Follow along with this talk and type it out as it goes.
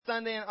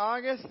Sunday in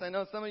August. I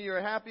know some of you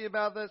are happy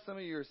about that. Some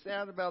of you are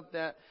sad about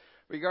that.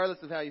 Regardless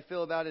of how you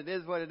feel about it, it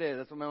is what it is.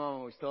 That's what my mom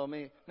always told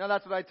me. No,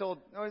 that's what I told.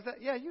 Oh, is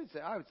that? Yeah, you would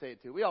say. I would say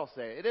it too. We all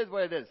say it. It is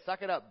what it is.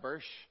 Suck it up,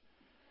 Bursch.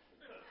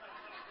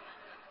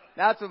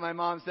 That's what my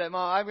mom said.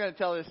 Mom, I'm going to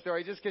tell this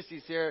story just because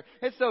she's here.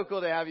 It's so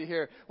cool to have you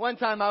here. One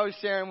time I was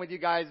sharing with you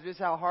guys just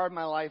how hard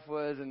my life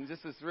was, and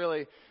just was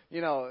really,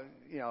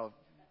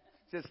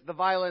 just the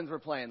violins were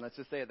playing. Let's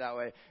just say it that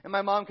way. And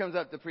my mom comes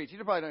up to preach.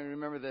 You probably don't even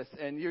remember this,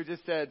 and you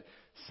just said,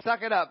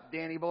 "Suck it up,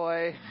 Danny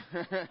boy."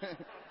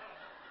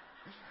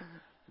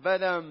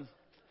 But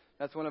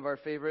that's one of our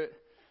favorite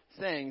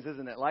sayings,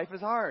 isn't it? Life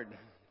is hard.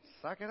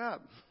 Suck it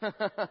up.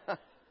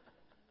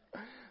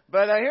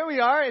 But here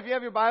we are. If you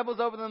have your Bibles,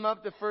 open them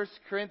up to 1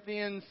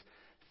 Corinthians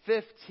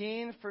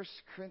 15. 1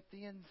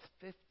 Corinthians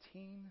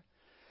 15.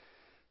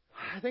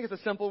 I think it's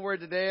a simple word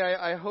today.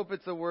 I hope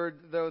it's a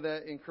word, though,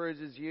 that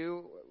encourages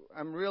you.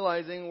 I'm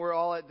realizing we're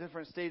all at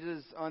different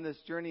stages on this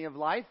journey of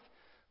life,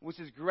 which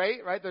is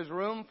great, right? There's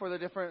room for the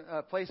different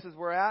places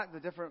we're at, the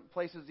different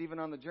places even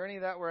on the journey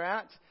that we're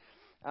at.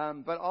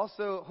 But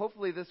also,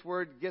 hopefully, this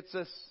word gets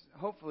us,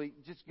 hopefully,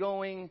 just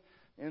going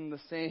in the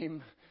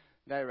same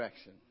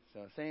direction.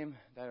 So, same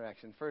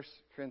direction. 1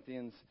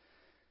 Corinthians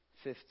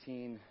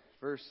 15,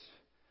 verse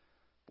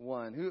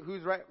 1.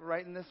 Who's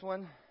writing this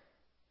one?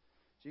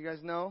 Do you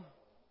guys know?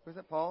 Was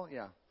it Paul?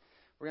 Yeah.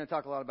 We're going to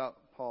talk a lot about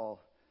Paul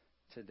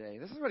today.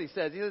 This is what he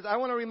says. He says, "I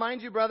want to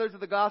remind you, brothers, of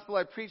the gospel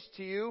I preached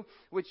to you,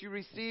 which you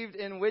received,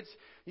 in which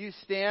you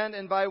stand,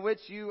 and by which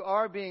you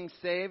are being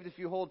saved, if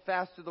you hold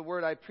fast to the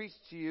word I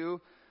preached to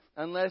you,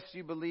 unless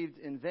you believed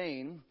in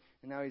vain."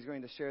 And now he's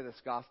going to share this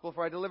gospel.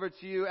 "For I delivered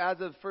to you as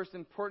of first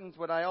importance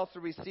what I also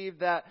received,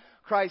 that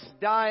Christ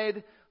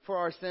died for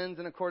our sins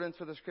in accordance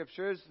with the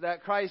Scriptures,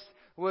 that Christ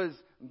was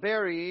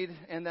buried,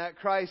 and that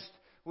Christ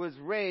was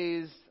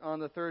raised on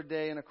the third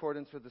day in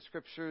accordance with the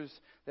Scriptures,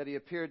 that he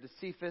appeared to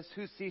Cephas."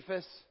 Who's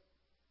Cephas?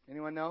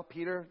 Anyone know?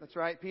 Peter. That's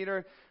right,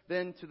 Peter.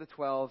 Then to the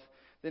 12.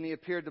 Then he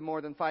appeared to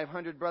more than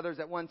 500 brothers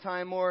at one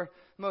time,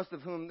 most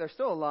of whom they're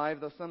still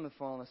alive, though some have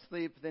fallen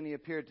asleep. Then he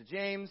appeared to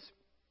James,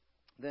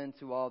 then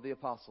to all the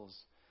apostles.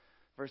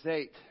 Verse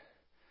 8.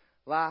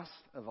 "Last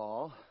of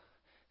all,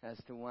 as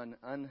to one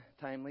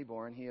untimely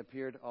born, he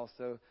appeared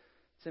also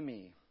to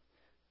me.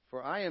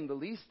 For I am the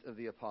least of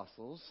the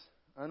apostles,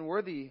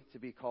 unworthy to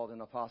be called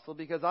an apostle,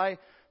 because I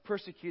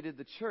persecuted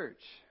the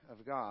church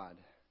of God.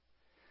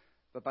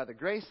 But by the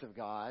grace of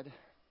God,"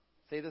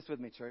 say this with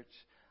me, church,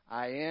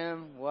 "I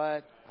am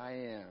what I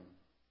am.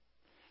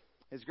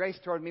 His grace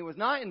toward me was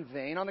not in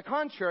vain. On the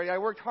contrary, I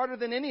worked harder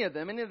than any of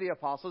them, any of the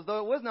apostles, though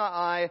it was not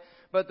I,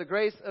 but the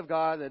grace of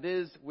God that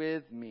is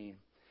with me.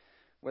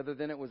 Whether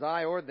then it was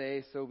I or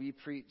they, so we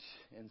preach,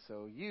 and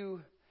so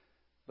you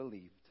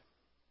believed."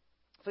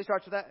 So he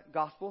starts with that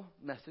gospel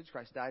message.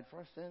 Christ died for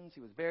our sins. He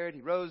was buried.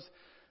 He rose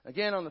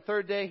again on the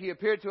third day. He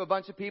appeared to a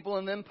bunch of people.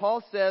 And then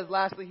Paul says,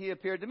 lastly, he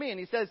appeared to me. And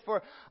he says,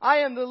 "For I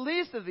am the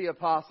least of the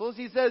apostles."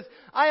 He says,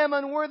 "I am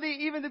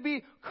unworthy even to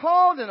be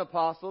called an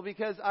apostle,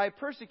 because I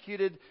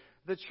persecuted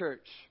the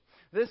church."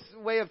 This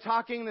way of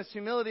talking, this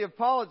humility of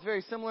Paul, it's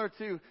very similar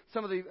to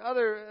some of the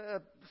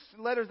other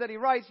letters that he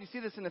writes. You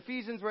see this in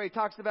Ephesians, where he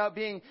talks about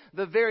being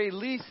the very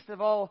least of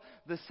all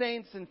the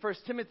saints. In 1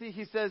 Timothy,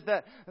 he says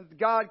that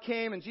God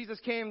came and Jesus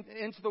came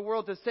into the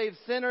world to save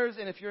sinners.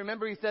 And if you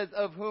remember, he says,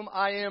 "Of whom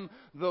I am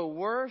the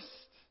worst."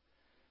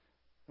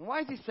 And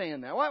why is he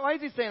saying that? Why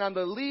is he saying, "I'm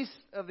the least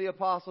of the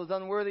apostles,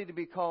 unworthy to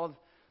be called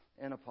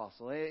an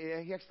apostle"?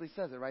 He actually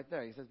says it right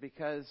there. He says,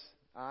 "Because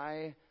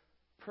I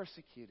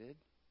persecuted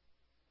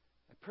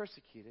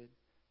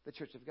the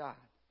church of God."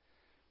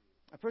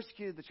 I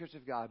persecuted the church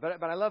of God.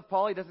 But I love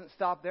Paul. He doesn't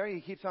stop there. He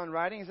keeps on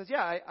writing. He says,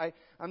 "Yeah,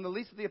 I'm the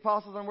least of the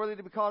apostles, unworthy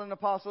to be called an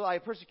apostle. I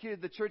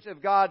persecuted the church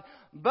of God,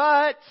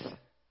 but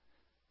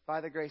by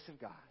the grace of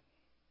God,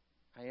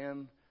 I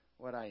am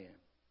what I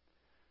am."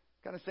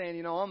 Kind of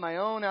saying, on my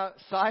own,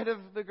 outside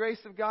of the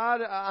grace of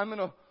God, I'm in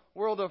a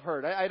world of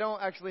hurt. I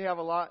don't actually have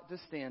a lot to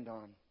stand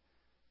on.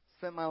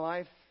 Spent my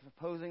life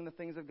opposing the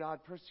things of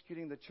God,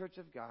 persecuting the church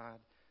of God.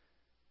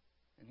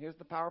 And here's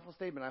the powerful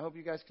statement. I hope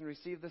you guys can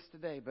receive this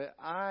today. But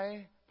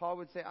Paul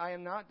would say, I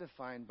am not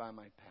defined by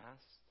my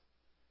past.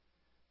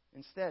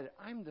 Instead,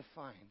 I'm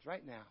defined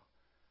right now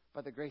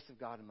by the grace of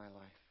God in my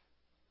life.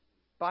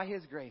 By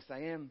His grace, I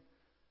am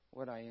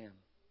what I am.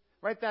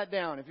 Write that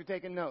down if you're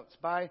taking notes.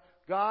 By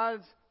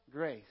God's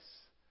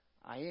grace,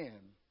 I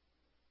am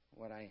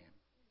what I am.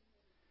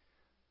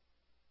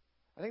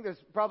 I think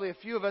there's probably a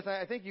few of us,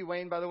 I thank you,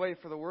 Wayne, by the way,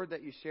 for the word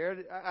that you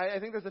shared. I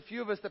think there's a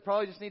few of us that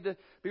probably just need to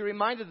be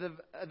reminded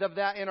of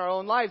that in our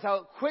own lives,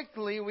 how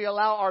quickly we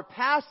allow our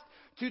past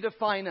to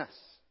define us.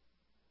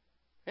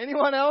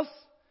 Anyone else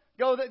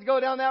go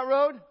down that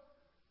road?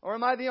 Or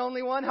am I the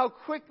only one? How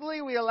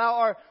quickly we allow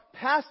our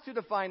past to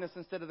define us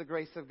instead of the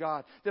grace of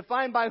God.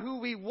 Defined by who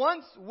we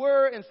once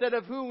were instead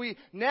of who we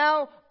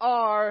now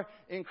are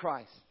in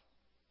Christ.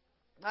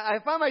 I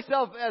find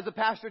myself as a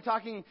pastor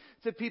talking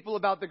to people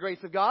about the grace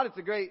of God. It's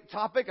a great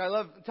topic. I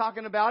love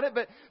talking about it.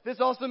 But this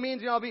also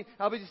means, I'll be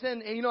just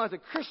saying, as a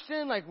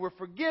Christian, like we're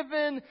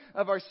forgiven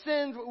of our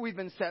sins. We've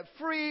been set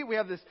free. We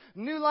have this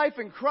new life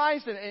in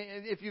Christ. And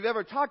if you've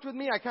ever talked with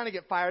me, I kind of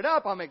get fired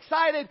up. I'm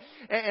excited.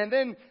 And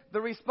then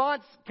the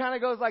response kind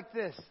of goes like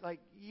this. Like,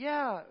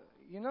 yeah,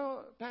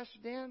 Pastor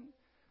Dan,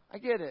 I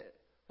get it.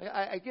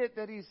 I get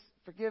that He's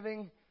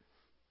forgiving.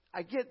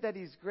 I get that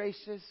He's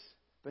gracious.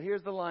 But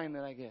here's the line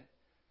that I get.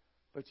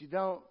 But you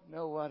don't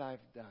know what I've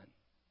done.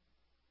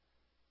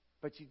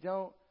 But you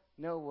don't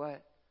know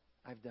what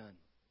I've done.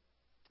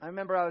 I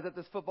remember I was at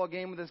this football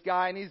game with this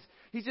guy, and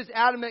he's just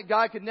adamant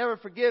God could never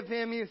forgive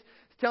him. He's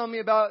telling me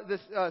about this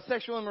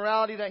sexual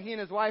immorality that he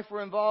and his wife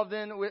were involved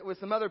in with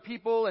some other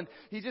people, and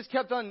he just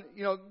kept on,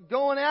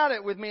 going at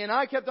it with me, and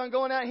I kept on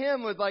going at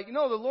him with like, the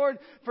Lord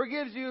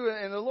forgives you,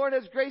 and the Lord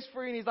has grace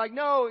for you, and he's like,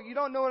 no, you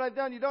don't know what I've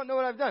done. You don't know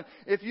what I've done.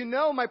 If you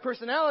know my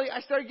personality, I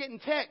started getting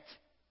ticked.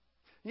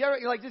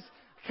 Just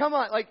come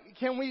on,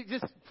 can we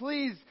just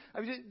please,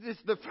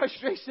 the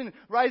frustration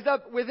rise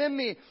up within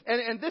me.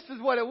 And this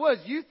is what it was.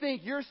 You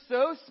think you're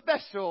so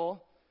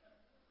special.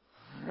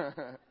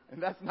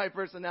 And that's my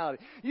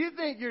personality. You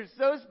think you're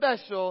so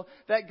special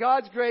that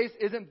God's grace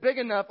isn't big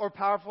enough or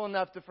powerful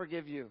enough to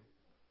forgive you.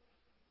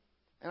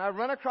 And I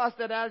run across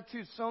that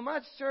attitude so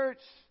much, church.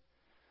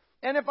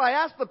 And if I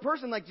ask the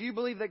person, do you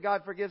believe that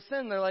God forgives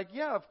sin? They're like,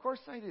 yeah, of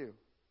course I do.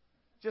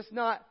 Just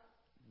not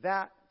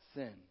that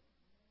sin.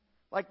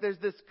 There's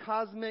this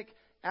cosmic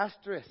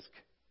asterisk.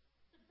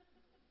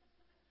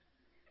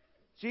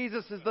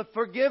 Jesus is the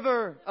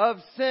forgiver of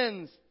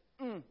sins.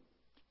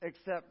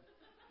 Except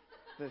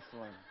this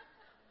one.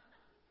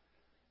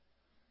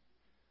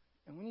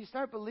 And when you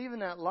start believing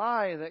that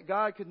lie that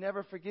God could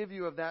never forgive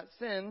you of that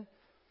sin,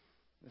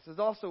 this is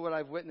also what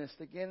I've witnessed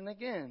again and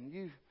again.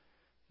 You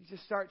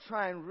just start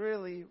trying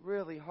really,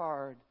 really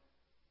hard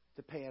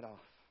to pay it off.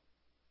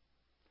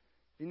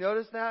 You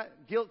notice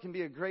that? Guilt can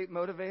be a great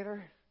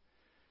motivator.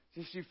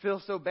 Just you feel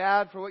so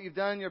bad for what you've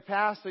done in your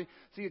past. So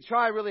you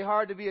try really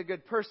hard to be a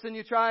good person.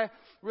 You try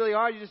really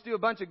hard. You just do a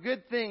bunch of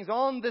good things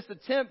on this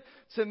attempt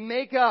to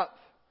make up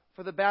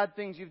for the bad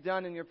things you've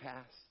done in your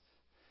past.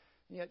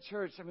 And yet,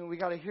 church, we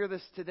got to hear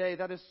this today.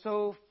 That is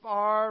so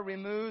far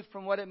removed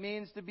from what it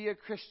means to be a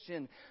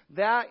Christian.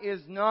 That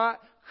is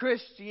not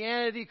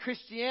Christianity.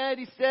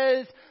 Christianity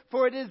says,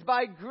 for it is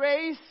by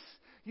grace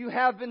you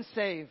have been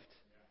saved.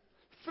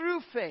 Through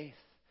faith.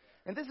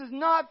 And this is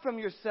not from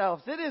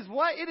yourselves. It is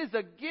what? It is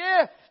a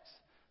gift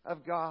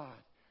of God,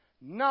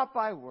 not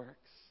by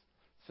works,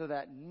 so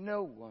that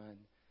no one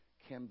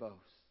can boast.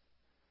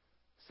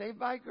 Saved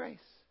by grace,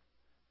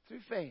 through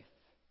faith,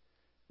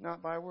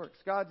 not by works.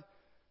 God,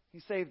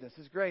 He saved us.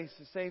 His grace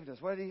has saved us.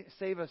 What did He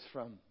save us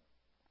from?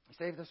 He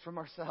saved us from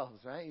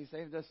ourselves, right? He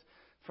saved us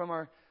from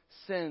our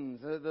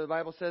sins. The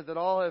Bible says that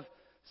all have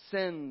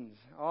sinned.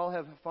 All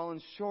have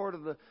fallen short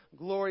of the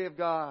glory of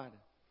God.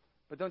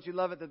 But don't you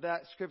love it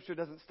that scripture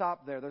doesn't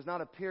stop there? There's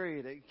not a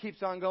period. It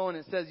keeps on going.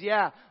 It says,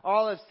 yeah,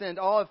 all have sinned.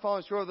 All have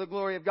fallen short of the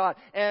glory of God.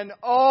 And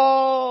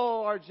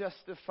all are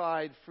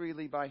justified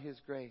freely by His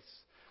grace.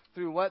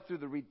 Through what? Through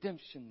the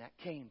redemption that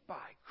came by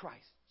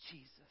Christ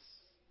Jesus.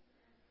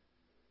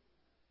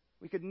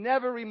 We could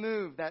never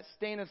remove that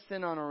stain of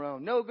sin on our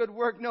own. No good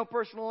work, no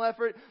personal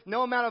effort,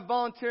 no amount of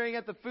volunteering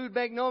at the food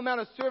bank, no amount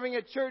of serving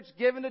at church,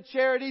 giving to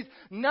charities.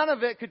 None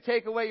of it could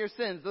take away your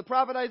sins. The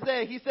prophet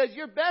Isaiah, he says,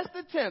 your best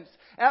attempts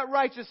at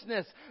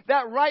righteousness,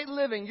 that right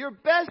living, your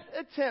best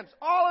attempts,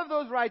 all of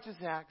those righteous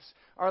acts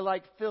are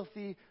like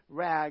filthy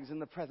rags in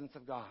the presence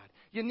of God.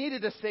 You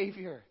needed a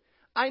Savior.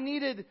 I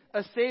needed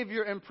a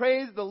Savior, and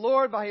praise the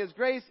Lord by His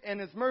grace and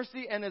His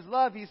mercy and His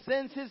love. He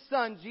sends His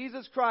Son,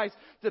 Jesus Christ,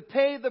 to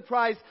pay the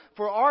price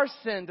for our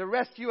sin, to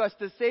rescue us,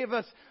 to save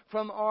us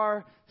from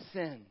our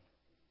sin.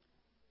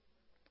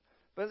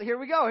 But here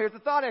we go. Here's the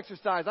thought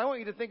exercise. I want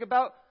you to think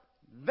about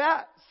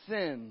that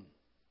sin.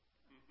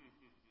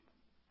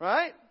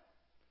 Right?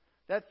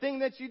 That thing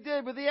that you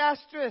did with the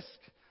asterisk.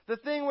 The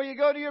thing where you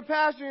go to your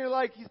pastor and you're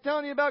like, he's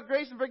telling you about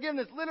grace and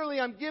forgiveness. Literally,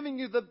 I'm giving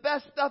you the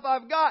best stuff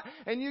I've got.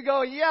 And you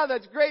go, yeah,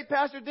 that's great,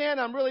 Pastor Dan.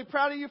 I'm really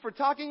proud of you for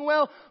talking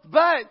well.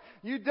 But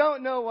you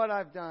don't know what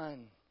I've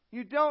done.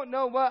 You don't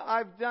know what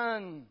I've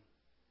done.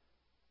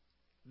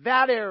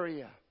 That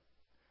area,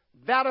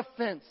 that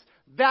offense,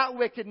 that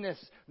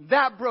wickedness,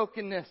 that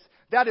brokenness,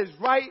 that is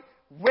right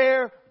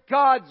where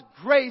God's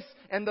grace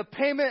and the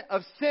payment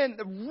of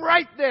sin,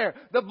 right there.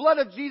 The blood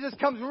of Jesus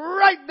comes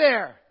right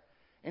there.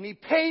 And He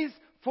pays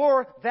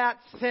for that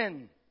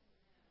sin.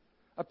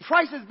 A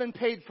price has been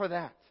paid for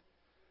that.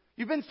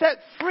 You've been set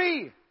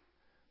free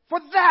for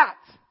that.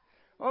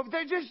 Oh,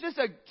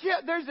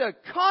 there's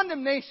a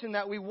condemnation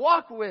that we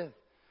walk with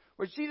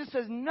where Jesus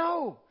says,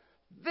 no,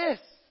 this,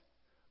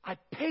 I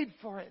paid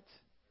for it.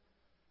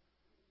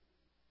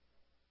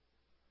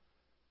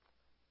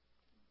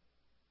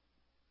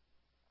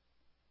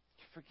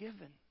 You're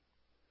forgiven.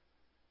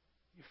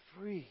 You're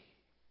free.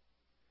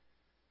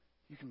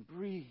 You can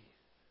breathe.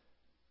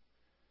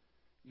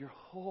 You're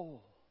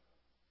whole.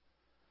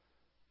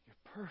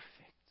 You're perfect.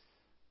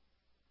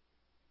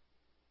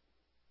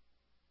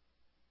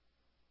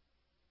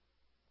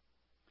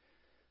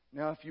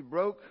 Now, if you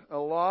broke a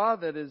law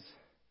that is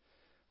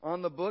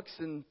on the books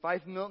in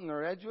Fife, Milton,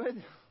 or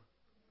Edgewood,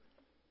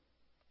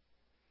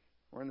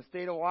 or in the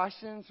state of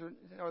Washington,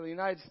 or the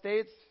United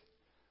States,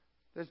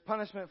 there's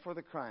punishment for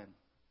the crime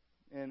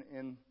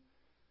in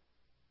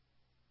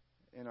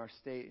our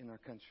state, in our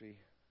country.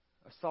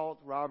 Assault,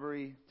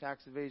 robbery,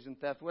 tax evasion,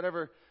 theft,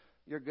 whatever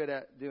you're good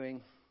at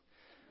doing.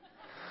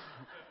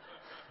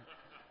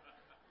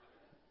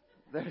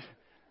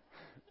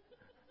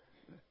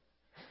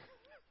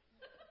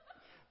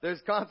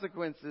 There's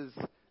consequences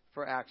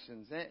for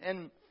actions.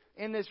 And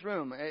in this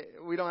room,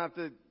 we don't have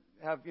to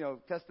have,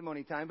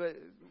 testimony time, but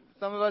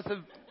some of us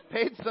have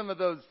paid some of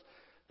those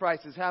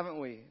prices, haven't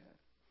we?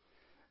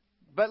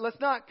 But let's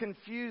not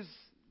confuse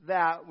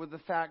that with the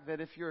fact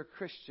that if you're a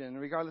Christian,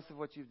 regardless of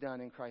what you've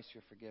done in Christ,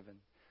 you're forgiven.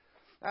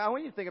 I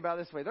want you to think about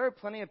it this way. There are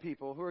plenty of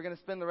people who are going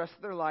to spend the rest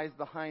of their lives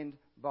behind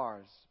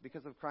bars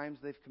because of crimes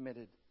they've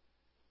committed.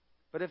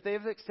 But if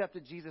they've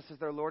accepted Jesus as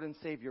their Lord and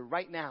Savior,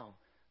 right now,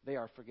 they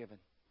are forgiven.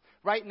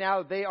 Right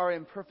now, they are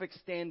in perfect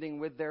standing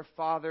with their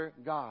Father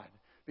God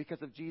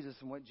because of Jesus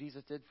and what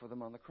Jesus did for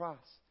them on the cross.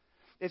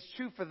 It's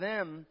true for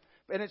them,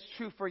 and it's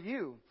true for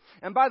you.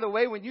 And by the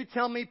way, when you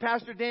tell me,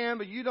 Pastor Dan,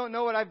 but you don't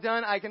know what I've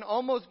done, I can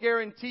almost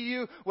guarantee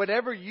you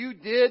whatever you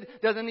did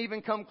doesn't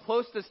even come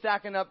close to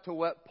stacking up to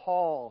what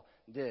Paul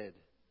did.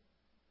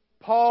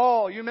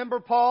 Paul, you remember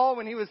Paul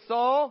when he was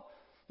Saul?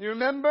 You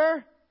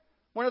remember?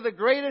 One of the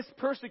greatest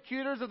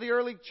persecutors of the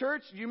early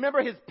church. You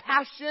remember his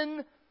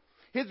passion?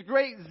 His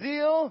great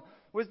zeal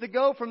was to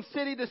go from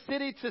city to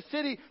city to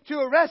city to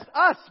arrest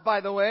us, by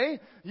the way.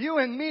 You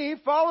and me,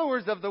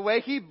 followers of the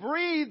way. He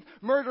breathed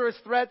murderous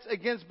threats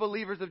against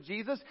believers of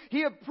Jesus.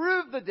 He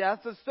approved the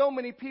deaths of so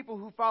many people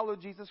who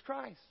followed Jesus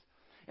Christ.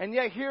 And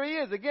yet here he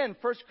is again,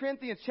 1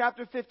 Corinthians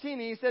chapter 15.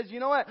 And he says, you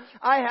know what?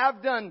 I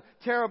have done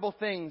terrible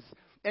things.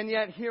 And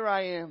yet here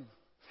I am.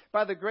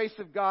 By the grace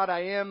of God,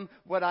 I am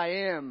what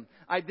I am.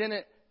 I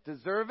didn't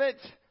deserve it.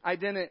 I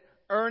didn't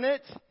earn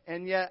it.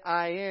 And yet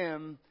I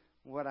am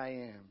what I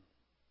am.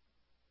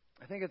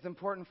 I think it's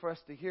important for us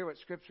to hear what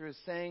Scripture is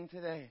saying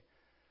today.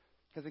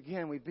 Because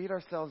again, we beat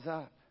ourselves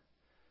up.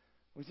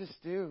 We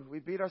just do. We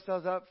beat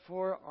ourselves up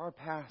for our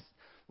past.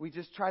 We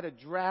just try to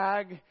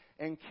drag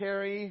and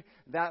carry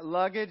that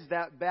luggage,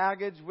 that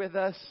baggage with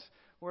us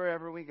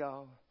wherever we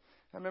go.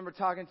 I remember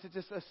talking to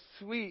just a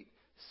sweet,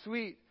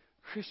 sweet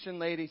Christian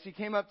lady. She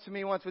came up to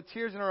me once with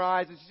tears in her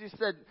eyes and she just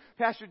said,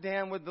 Pastor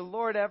Dan, would the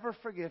Lord ever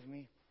forgive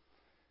me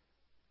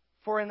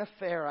for an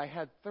affair I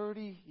had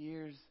 30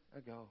 years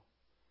ago?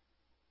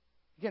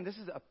 Again, this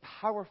is a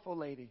powerful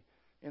lady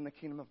in the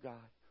kingdom of God.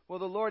 Will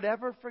the Lord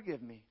ever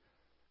forgive me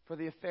for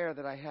the affair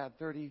that I had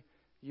 30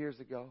 years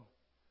ago?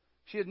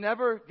 She had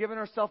never given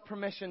herself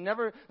permission,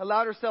 never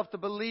allowed herself to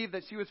believe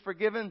that she was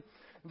forgiven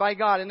by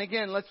God. And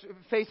again, let's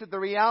face it, the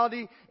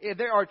reality,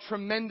 there are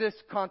tremendous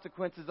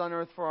consequences on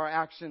earth for our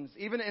actions.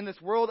 Even in this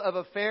world of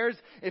affairs,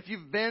 if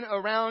you've been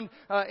around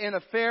an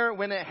affair,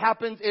 when it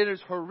happens, it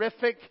is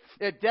horrific.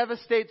 It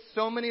devastates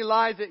so many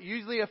lives. It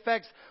usually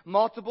affects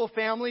multiple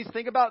families.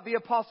 Think about the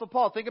Apostle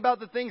Paul. Think about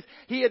the things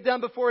he had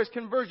done before his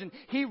conversion.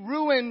 He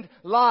ruined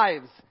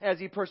lives as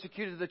he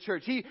persecuted the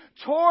church. He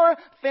tore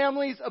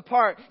families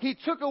apart. He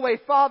took away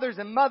fathers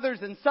and mothers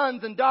and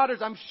sons and daughters,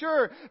 I'm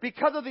sure,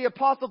 because of the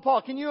Apostle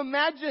Paul. Can you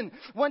imagine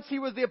once he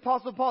was the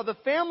Apostle Paul, the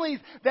families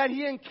that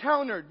he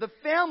encountered, the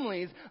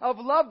families of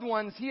loved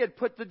ones he had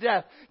put to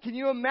death? Can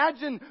you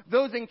imagine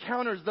those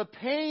encounters, the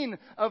pain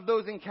of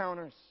those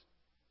encounters?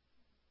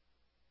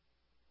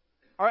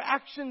 Our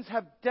actions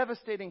have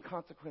devastating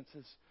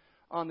consequences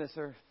on this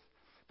earth.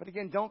 But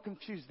again, don't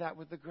confuse that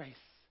with the grace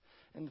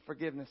and the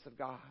forgiveness of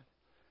God.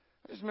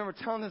 I just remember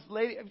telling this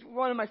lady,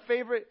 one of my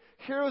favorite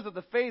heroes of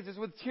the faith, is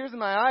with tears in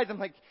my eyes. I'm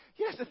like,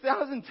 yes,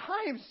 1,000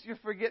 times you're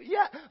forgiven.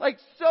 Yeah, like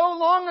so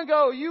long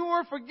ago, you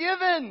were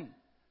forgiven.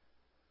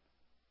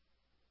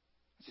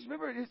 I just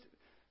remember, it's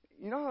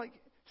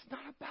not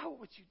about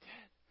what you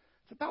did.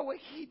 It's about what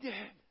He did.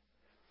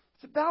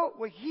 It's about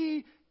what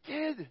He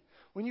did.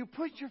 When you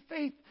put your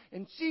faith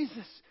in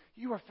Jesus,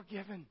 you are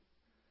forgiven.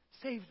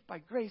 Saved by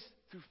grace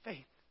through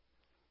faith,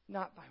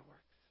 not by works.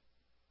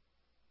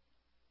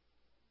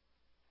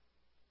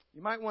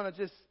 You might want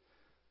to just,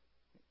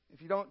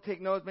 if you don't take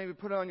notes, maybe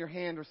put it on your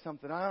hand or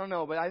something. I don't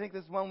know. But I think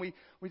this is one we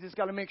just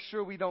got to make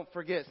sure we don't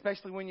forget,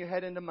 especially when you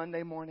head into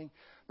Monday morning.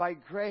 By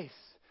grace,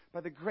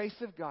 by the grace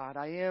of God,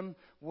 I am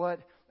what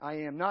I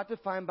am. Not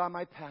defined by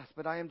my past,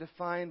 but I am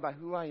defined by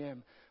who I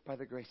am by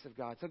the grace of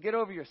God. So get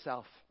over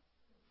yourself.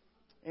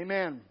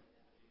 Amen.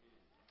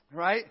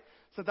 Right?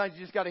 Sometimes you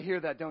just got to hear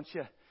that, don't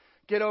you?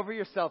 Get over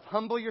yourself.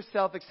 Humble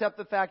yourself. Accept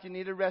the fact you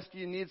need a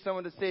rescue. You need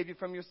someone to save you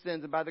from your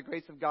sins. And by the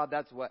grace of God,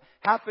 that's what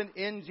happened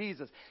in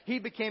Jesus. He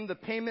became the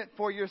payment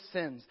for your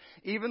sins.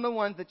 Even the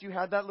ones that you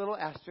had that little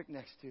asterisk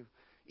next to.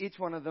 Each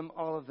one of them,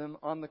 all of them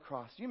on the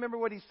cross. You remember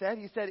what He said?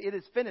 He said, it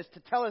is finished.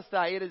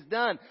 Tetelestai, it is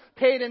done.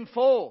 Paid in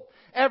full.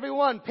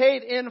 Everyone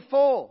paid in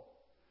full.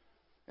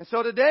 And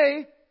so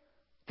today,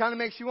 kind of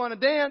makes you want to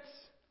dance.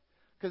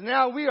 Because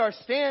now we are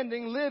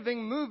standing,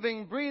 living,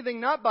 moving,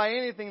 breathing, not by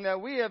anything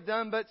that we have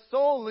done, but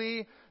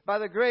solely by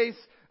the grace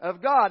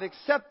of God.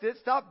 Accept it.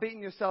 Stop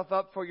beating yourself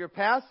up for your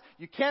past.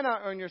 You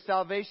cannot earn your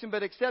salvation,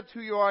 but accept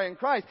who you are in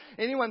Christ.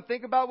 Anyone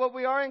think about what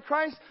we are in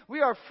Christ?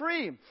 We are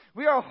free.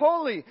 We are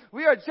holy.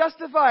 We are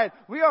justified.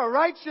 We are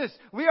righteous.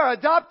 We are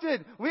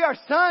adopted. We are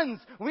sons.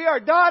 We are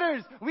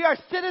daughters. We are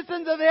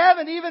citizens of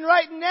heaven, even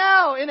right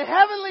now, in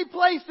heavenly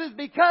places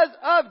because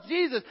of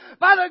Jesus.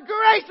 By the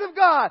grace of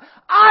God,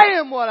 I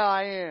am what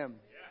I am.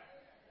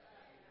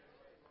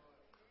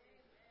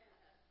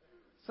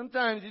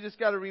 Sometimes you just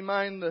got to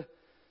remind the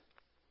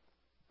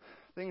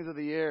things of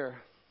the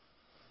air.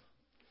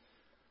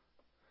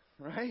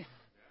 Right?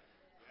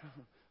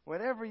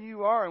 Whatever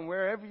you are and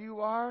wherever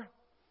you are,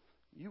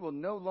 you will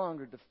no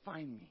longer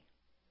define me.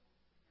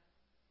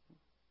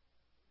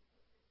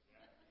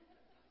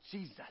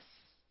 Jesus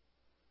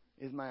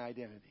is my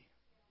identity.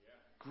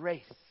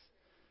 Grace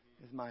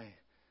is my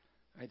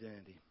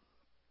identity.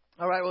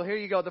 All right, well, here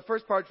you go. The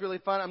first part's really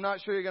fun. I'm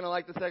not sure you're going to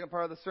like the second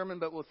part of the sermon,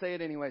 but we'll say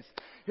it anyways.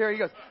 Here he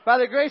goes. By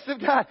the grace of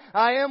God,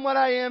 I am what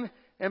I am.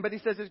 But he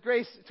says, His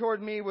grace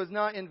toward me was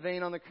not in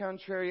vain. On the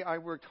contrary, I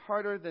worked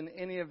harder than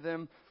any of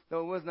them,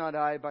 though it was not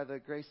I, by the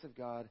grace of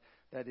God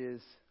that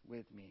is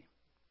with me.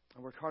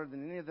 I worked harder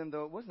than any of them,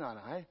 though it was not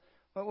I.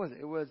 What was it?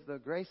 It was the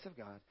grace of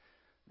God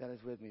that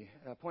is with me.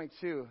 Point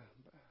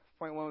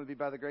one would be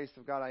by the grace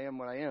of God, I am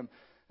what I am.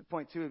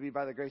 Point two would be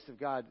by the grace of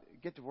God,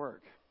 get to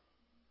work.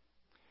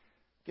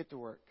 Get to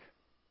work.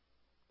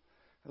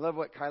 I love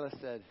what Kyla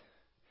said.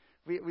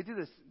 We do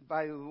this,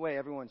 by the way,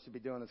 everyone should be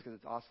doing this because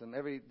it's awesome.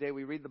 Every day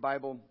we read the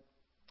Bible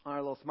on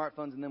our little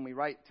smartphones and then we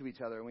write to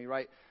each other. And we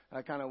write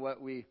kind of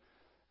what we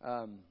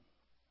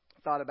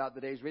thought about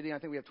the day's reading. I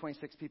think we have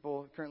 26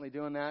 people currently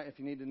doing that. If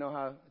you need to know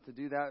how to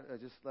do that,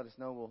 just let us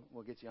know.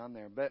 We'll get you on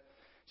there. But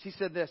she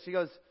said this. She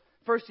goes,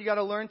 first you got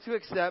to learn to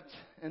accept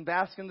and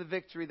bask in the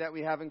victory that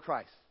we have in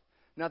Christ.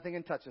 Nothing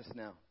can touch us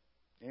now.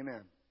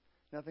 Amen.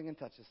 Nothing can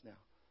touch us now.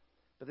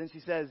 But then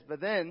she says,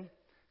 but then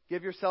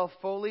give yourself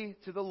fully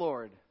to the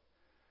Lord.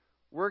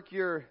 I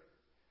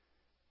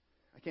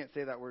can't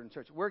say that word in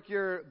church. Work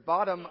your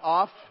bottom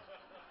off.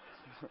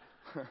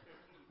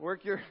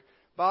 Work your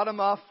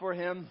bottom off for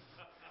Him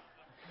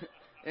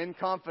in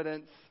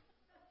confidence,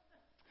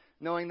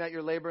 knowing that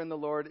your labor in the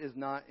Lord is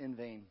not in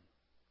vain.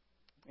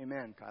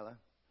 Amen, Kyla.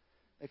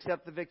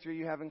 Accept the victory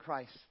you have in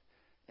Christ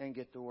and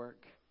get to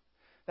work.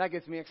 That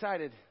gets me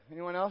excited.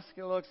 Anyone else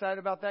get a little excited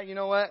about that? You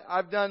know what?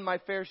 I've done my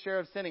fair share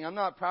of sinning. I'm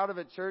not proud of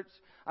it, church.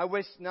 I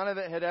wish none of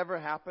it had ever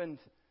happened.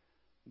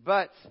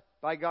 But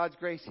by God's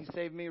grace, He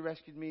saved me,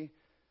 rescued me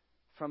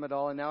from it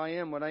all. And now I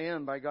am what I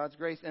am by God's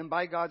grace. And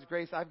by God's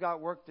grace, I've got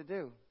work to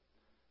do.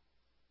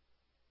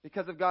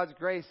 Because of God's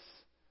grace,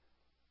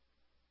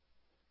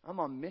 I'm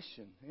on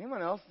mission.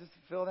 Anyone else just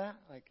feel that?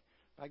 Like,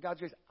 by God's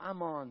grace,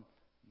 I'm on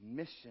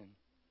mission.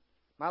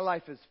 My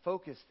life is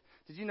focused.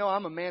 Did you know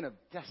I'm a man of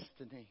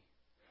destiny?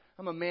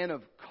 I'm a man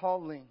of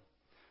calling.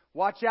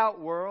 Watch out,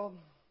 world.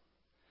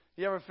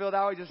 You ever feel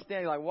that way? Just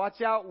standing like,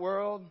 watch out,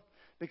 world.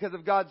 Because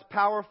of God's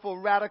powerful,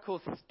 radical,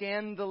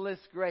 scandalous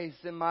grace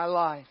in my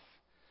life,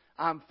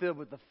 I'm filled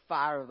with the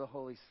fire of the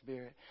Holy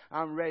Spirit.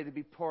 I'm ready to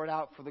be poured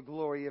out for the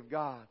glory of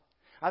God.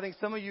 I think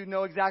some of you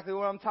know exactly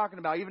what I'm talking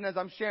about. Even as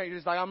I'm sharing, you're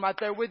just like, I'm right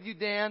there with you,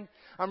 Dan.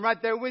 I'm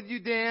right there with you,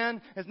 Dan.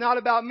 It's not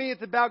about me.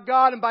 It's about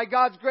God. And by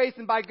God's grace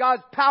and by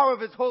God's power of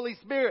His Holy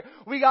Spirit,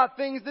 we got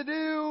things to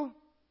do.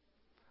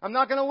 I'm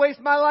not going to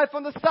waste my life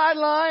on the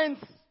sidelines.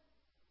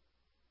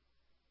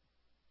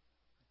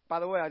 By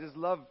the way, I just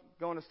love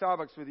going to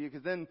Starbucks with you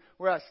because then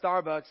we're at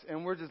Starbucks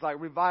and we're just like,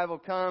 revival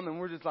come and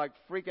we're just like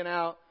freaking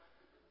out.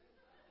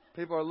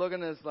 People are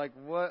looking at us like,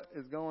 what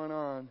is going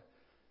on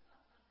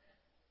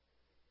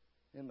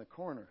in the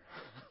corner?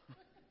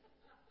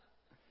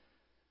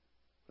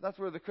 But that's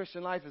where the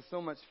Christian life is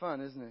so much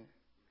fun, isn't it?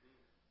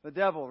 The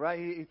devil, right?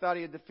 He thought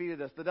he had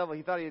defeated us. The devil,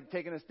 he thought he had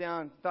taken us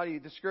down, thought he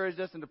discouraged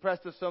us and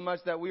depressed us so much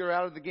that we were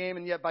out of the game,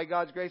 and yet by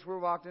God's grace, we're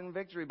walked in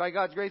victory. By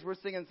God's grace, we're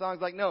singing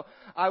songs like, no,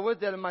 I was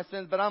dead in my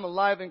sins, but I'm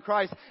alive in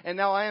Christ, and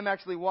now I am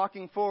actually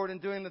walking forward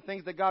and doing the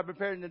things that God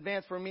prepared in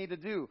advance for me to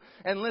do.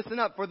 And listen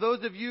up, for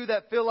those of you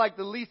that feel like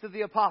the least of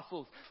the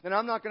apostles, and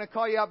I'm not going to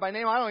call you out by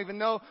name, I don't even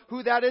know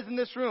who that is in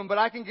this room, but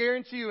I can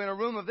guarantee you in a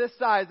room of this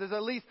size, there's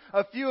at least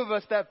a few of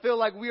us that feel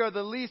like we are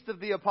the least of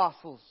the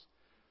apostles.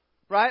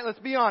 Right? Let's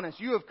be honest.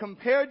 You have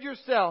compared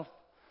yourself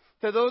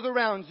to those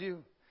around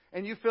you,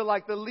 and you feel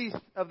like the least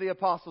of the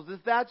apostles.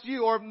 If that's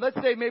you, or let's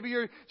say maybe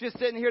you're just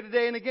sitting here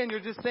today, and again, you're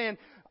just saying,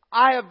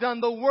 I have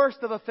done the worst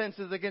of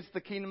offenses against the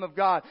kingdom of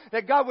God.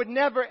 That God would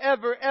never,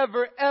 ever,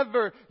 ever,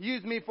 ever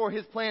use me for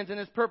His plans and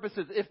His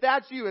purposes. If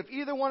that's you, if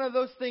either one of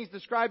those things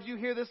describes you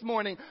here this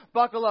morning,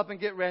 buckle up and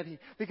get ready.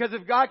 Because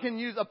if God can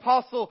use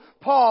Apostle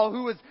Paul,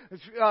 who was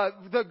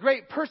the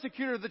great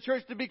persecutor of the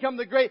church, to become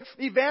the great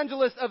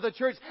evangelist of the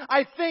church,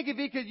 I think if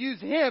He could use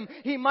him,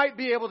 He might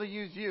be able to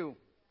use you.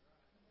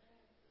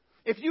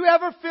 If you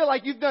ever feel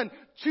like you've done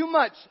too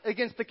much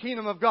against the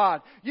kingdom of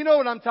God, you know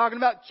what I'm talking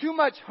about. Too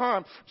much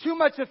harm, too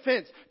much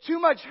offense, too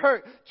much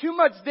hurt, too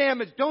much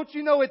damage. Don't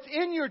you know it's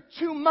in your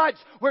too much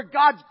where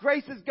God's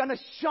grace is going to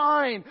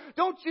shine?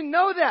 Don't you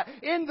know that?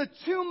 In the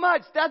too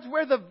much, that's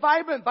where the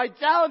vibrant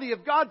vitality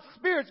of God's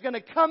Spirit's going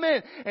to come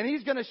in and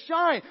He's going to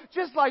shine.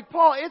 Just like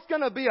Paul, it's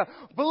going to be a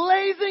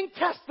blazing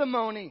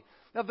testimony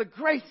of the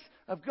grace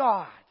of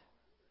God.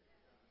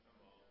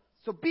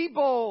 So be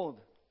bold.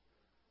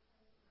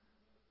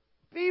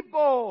 Be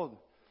bold.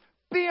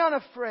 Be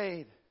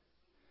unafraid.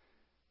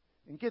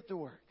 And get to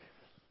work.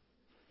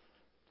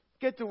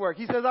 Get to work.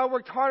 He says, I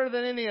worked harder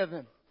than any of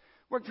them.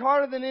 Worked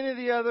harder than any of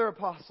the other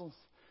apostles.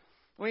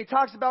 When he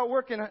talks about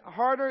working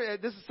harder,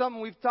 this is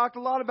something we've talked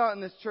a lot about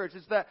in this church.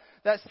 It's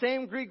that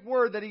same Greek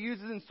word that he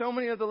uses in so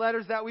many of the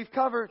letters that we've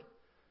covered.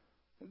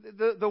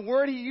 The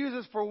word he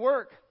uses for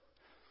work,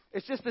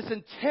 it's just this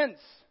intense,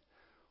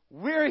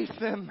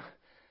 wearisome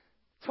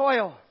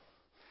toil.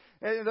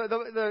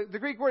 The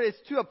Greek word is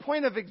to a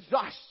point of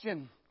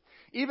exhaustion,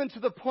 even to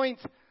the point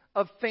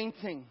of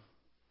fainting.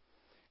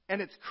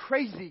 And it's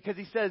crazy because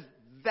he says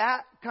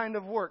that kind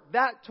of work,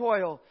 that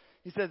toil,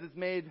 he says it's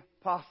made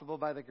possible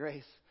by the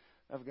grace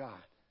of God.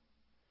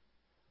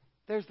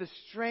 There's this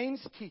strange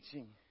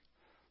teaching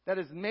that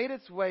has made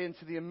its way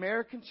into the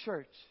American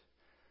church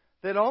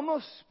that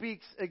almost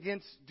speaks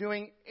against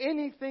doing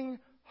anything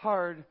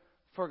hard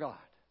for God.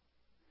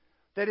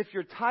 That if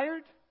you're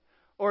tired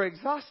or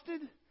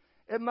exhausted,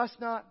 it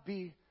must not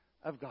be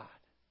of God.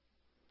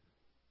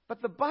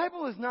 But the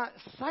Bible is not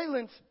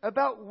silent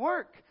about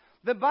work.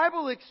 The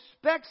Bible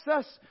expects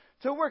us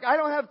to work. I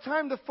don't have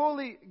time to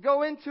fully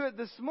go into it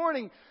this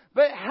morning,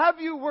 but have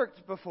you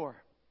worked before?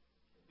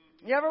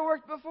 You ever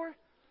worked before?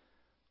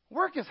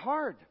 Work is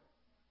hard.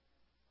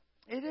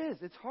 It is.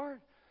 It's hard.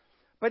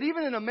 But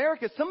even in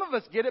America, some of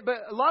us get it,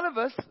 but a lot of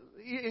us,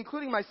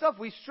 including myself,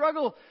 we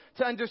struggle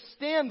to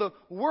understand the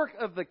work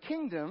of the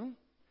kingdom.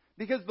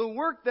 Because the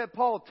work that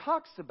Paul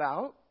talks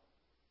about,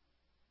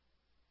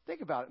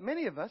 think about it.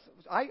 Many of us,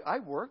 I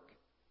work.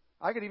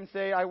 I could even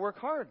say I work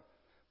hard.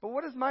 But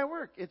what is my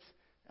work? It's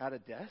at a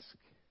desk.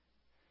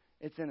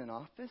 It's in an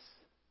office.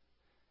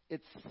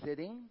 It's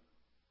sitting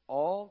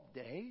all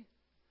day.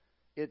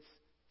 It's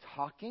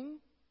talking.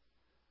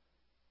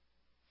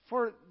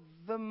 For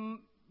the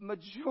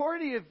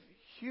majority of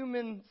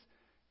human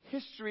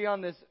history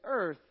on this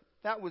earth,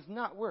 that was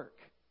not work.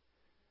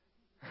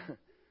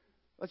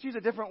 Let's use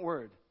a different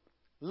word.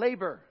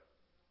 Labor.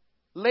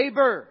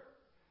 Labor.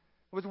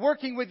 It was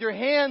working with your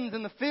hands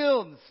in the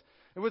fields.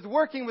 It was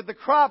working with the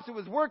crops. It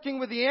was working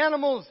with the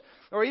animals.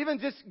 Or even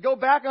just go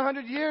back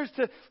 100 years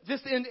to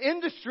just in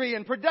industry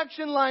and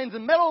production lines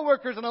and metal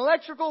workers and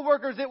electrical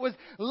workers. It was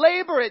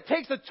labor. It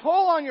takes a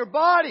toll on your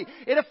body.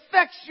 It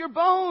affects your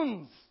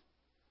bones.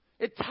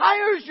 It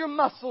tires your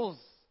muscles.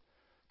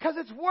 Because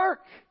it's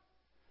work.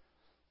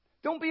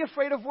 Don't be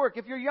afraid of work.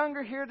 If you're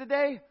younger here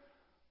today,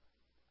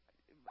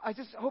 I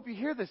just hope you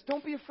hear this.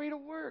 Don't be afraid of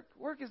work.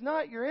 Work is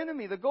not your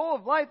enemy. The goal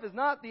of life is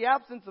not the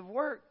absence of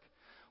work.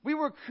 We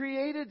were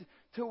created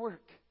to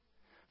work.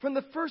 From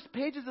the first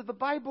pages of the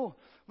Bible,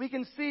 we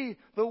can see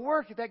the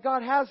work that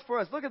God has for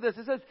us. Look at this.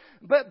 It says,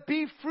 but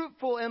be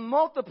fruitful and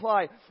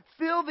multiply.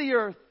 Fill the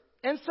earth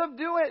and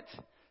subdue it.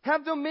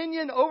 Have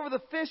dominion over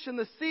the fish in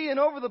the sea and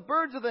over the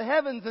birds of the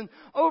heavens and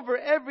over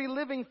every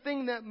living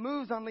thing that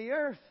moves on the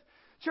earth.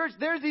 Church,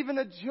 there's even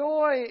a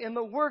joy in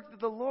the work that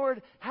the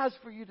Lord has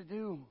for you to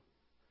do.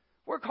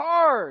 Work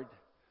hard.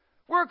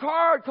 Work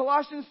hard.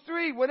 Colossians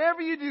 3.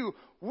 Whatever you do,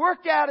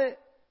 work at it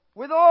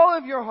with all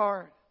of your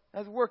heart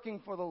as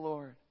working for the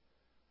Lord.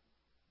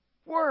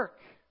 Work.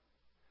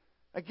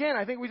 Again,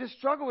 I think we just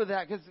struggle with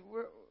that because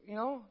we're,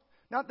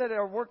 not that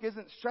our work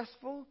isn't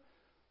stressful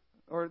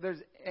or there's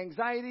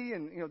anxiety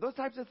and, those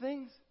types of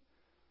things.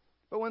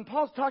 But when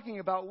Paul's talking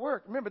about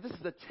work, remember, this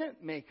is a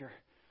tent maker.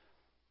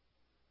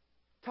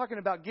 Talking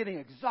about getting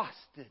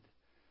exhausted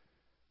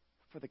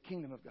for the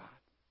kingdom of God.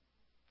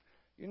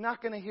 You're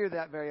not going to hear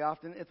that very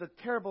often. It's a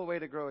terrible way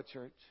to grow a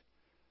church.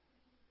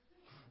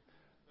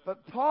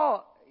 But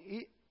Paul,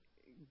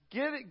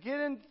 get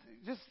in,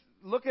 just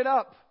look it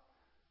up.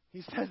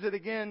 He says it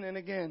again and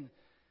again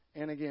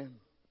and again.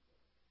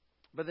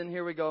 But then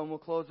here we go, and we'll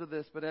close with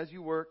this. But as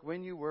you work,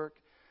 when you work,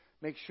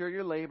 make sure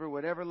your labor,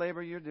 whatever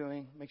labor you're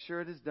doing, make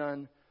sure it is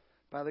done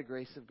by the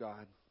grace of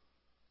God.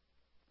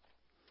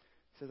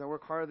 He says, I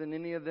work harder than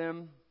any of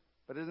them,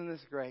 but isn't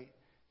this great?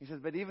 He says,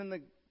 but even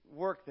the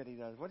work that he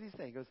does, what did he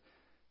say? He goes,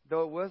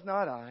 though it was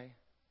not I,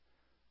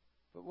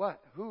 but what?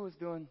 Who was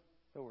doing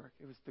the work?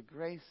 It was the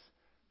grace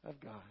of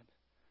God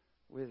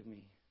with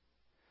me.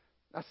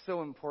 That's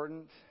so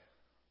important.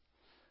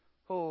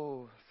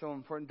 Oh, so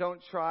important.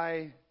 Don't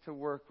try to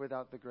work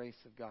without the grace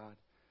of God.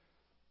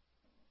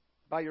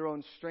 By your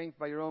own strength,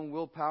 by your own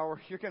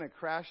willpower, you're going to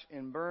crash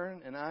and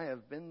burn, and I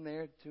have been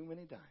there too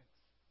many times.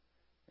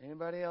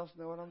 Anybody else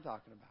know what I'm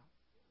talking about?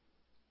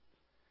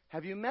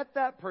 Have you met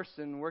that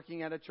person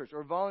working at a church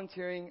or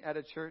volunteering at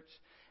a church?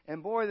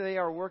 And boy, they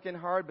are working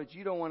hard, but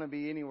you don't want to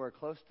be anywhere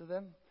close to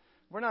them.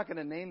 We're not going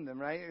to name them,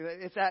 right?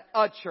 It's at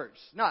a church.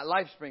 Not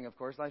LifeSpring, of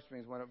course.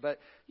 LifeSpring is one of them. But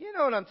you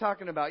know what I'm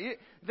talking about.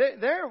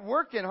 They're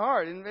working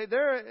hard, and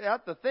they're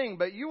at the thing,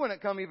 but you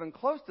wouldn't come even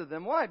close to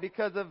them. Why?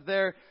 Because of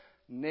their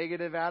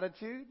negative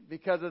attitude?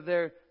 Because of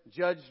their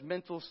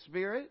judgmental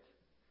spirit?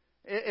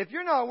 If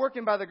you're not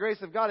working by the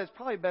grace of God, it's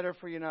probably better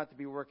for you not to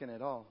be working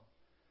at all.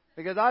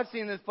 Because I've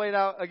seen this played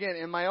out, again,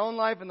 in my own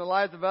life and the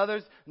lives of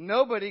others.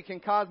 Nobody can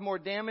cause more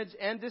damage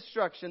and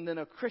destruction than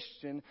a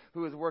Christian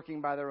who is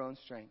working by their own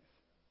strength.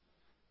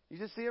 You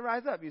just see it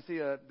rise up. You see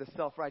the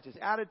self-righteous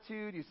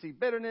attitude. You see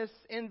bitterness,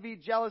 envy,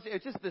 jealousy.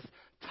 It's just this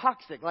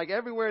toxic. Like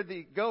everywhere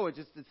they go, it's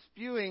just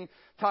spewing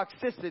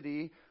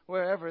toxicity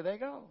wherever they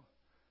go.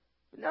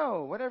 But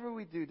no, whatever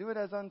we do it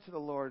as unto the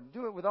Lord.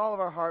 Do it with all of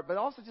our heart. But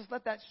also just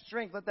let that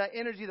strength, let that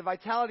energy, the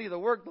vitality, the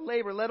work, the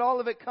labor, let all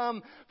of it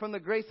come from the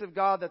grace of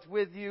God that's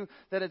with you,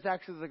 that it's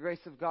actually the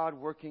grace of God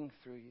working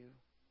through you.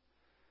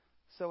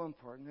 So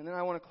important. And then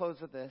I want to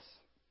close with this.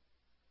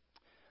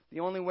 The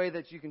only way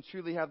that you can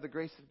truly have the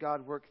grace of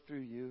God work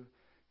through you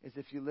is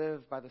if you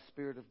live by the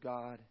Spirit of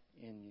God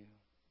in you.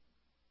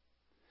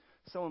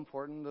 So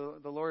important.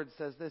 The Lord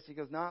says this. He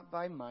goes, not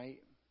by might,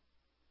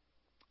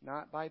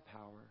 not by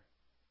power,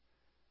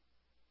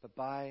 but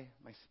by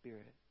my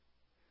Spirit.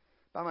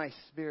 By my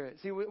Spirit.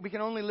 See, we can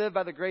only live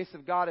by the grace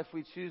of God if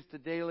we choose to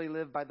daily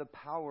live by the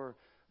power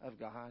of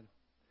God.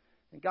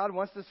 And God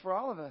wants this for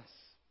all of us.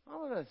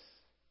 All of us.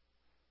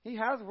 He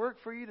has work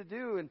for you to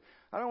do, and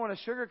I don't want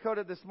to sugarcoat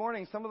it this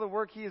morning. Some of the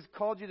work He has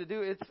called you to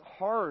do, it's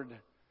hard.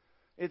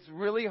 It's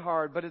really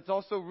hard, but it's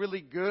also really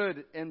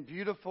good and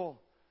beautiful.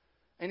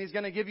 And He's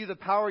going to give you the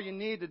power you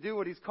need to do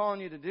what He's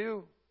calling you to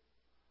do.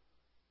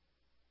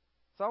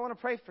 So I want to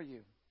pray for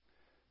you.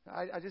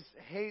 I just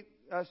hate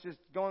us just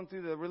going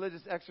through the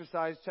religious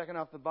exercise, checking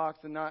off the box,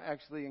 and not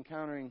actually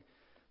encountering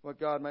what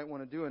God might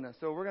want to do in us.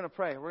 So we're going to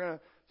pray. We're going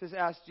to just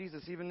ask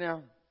Jesus, even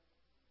now,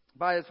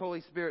 by His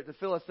Holy Spirit, to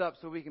fill us up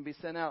so we can be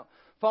sent out.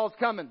 Fall's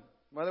coming,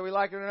 whether we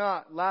like it or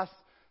not. Last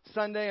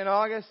Sunday in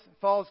August,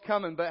 fall's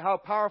coming. But how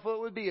powerful it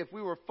would be if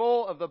we were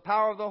full of the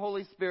power of the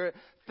Holy Spirit,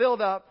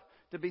 filled up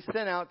to be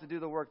sent out to do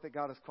the work that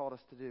God has called us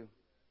to do.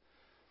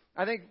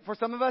 I think for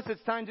some of us,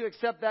 it's time to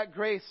accept that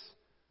grace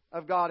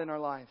of God in our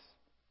lives.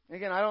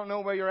 Again, I don't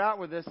know where you're at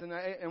with this,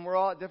 and we're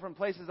all at different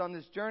places on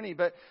this journey.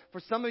 But for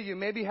some of you,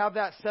 maybe have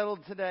that settled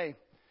today,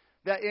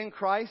 that in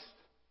Christ,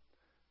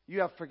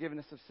 you have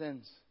forgiveness of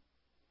sins.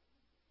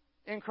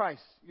 In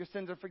Christ, your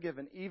sins are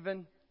forgiven,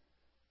 even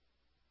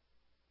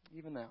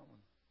that one.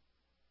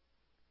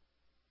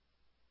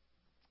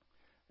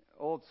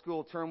 Old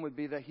school term would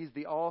be that He's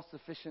the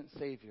all-sufficient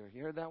Savior.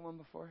 You heard that one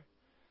before?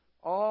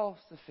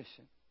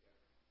 All-sufficient.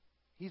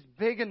 He's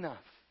big enough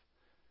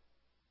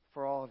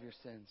for all of your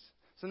sins.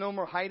 So no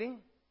more hiding,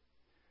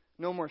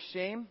 no more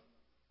shame.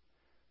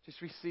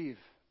 Just receive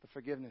the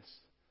forgiveness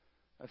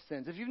of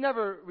sins. If you've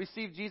never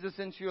received Jesus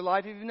into your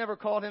life, if you've never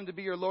called Him to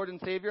be your Lord and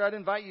Savior, I'd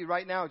invite you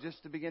right now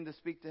just to begin to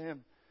speak to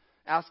Him.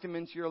 Ask Him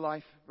into your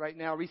life right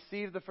now.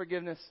 Receive the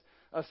forgiveness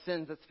of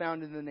sins that's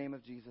found in the name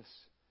of Jesus.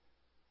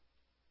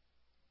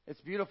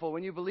 It's beautiful.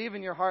 When you believe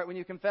in your heart, when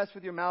you confess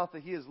with your mouth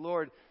that He is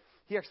Lord,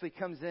 He actually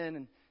comes in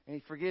and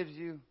He forgives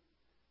you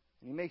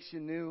and He makes you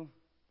new.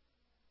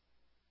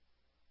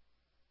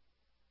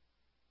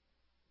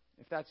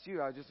 If that's you,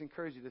 I would just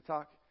encourage you to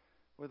talk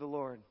with the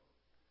Lord.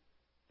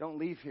 Don't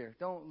leave here.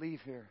 Don't leave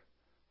here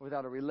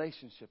without a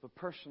relationship, a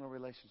personal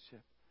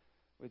relationship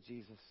with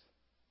Jesus.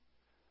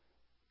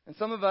 And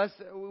some of us,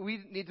 we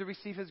need to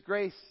receive His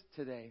grace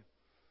today.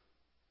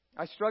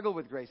 I struggle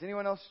with grace.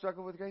 Anyone else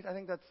struggle with grace? I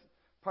think that's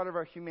part of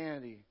our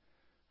humanity.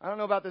 I don't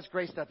know about this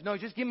grace stuff. No,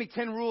 just give me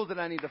 10 rules that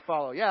I need to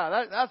follow.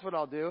 Yeah, that's what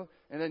I'll do.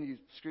 And then you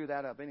screw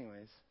that up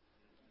anyways.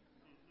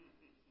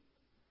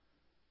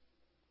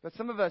 But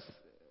some of us,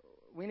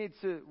 we need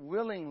to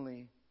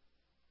willingly,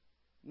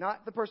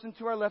 not the person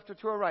to our left or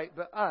to our right,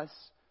 but us,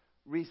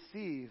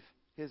 receive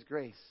His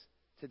grace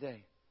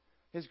today.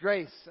 His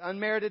grace,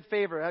 unmerited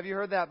favor. Have you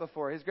heard that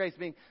before? His grace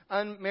being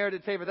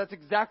unmerited favor. That's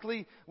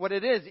exactly what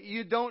it is.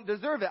 You don't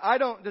deserve it. I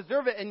don't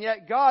deserve it. And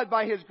yet God,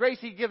 by His grace,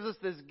 He gives us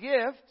this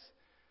gift.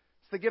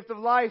 It's the gift of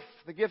life,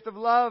 the gift of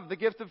love, the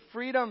gift of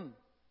freedom.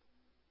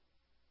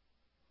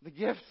 The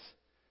gift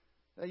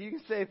that you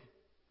can say,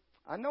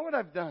 I know what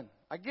I've done.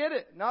 I get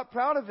it. Not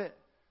proud of it.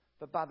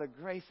 But by the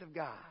grace of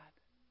God,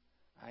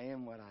 I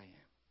am what I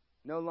am.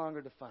 No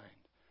longer defined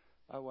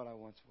by what I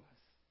once was.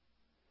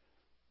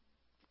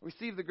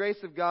 Receive the grace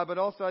of God, but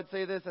also I'd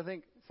say this. I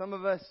think some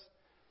of us,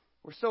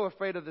 we're so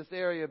afraid of this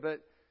area,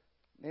 but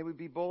may we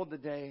be bold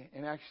today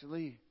and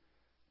actually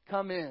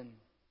come in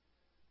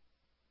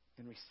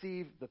and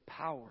receive the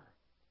power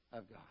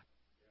of God.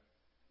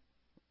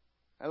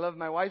 I love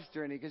my wife's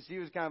journey because she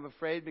was kind of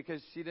afraid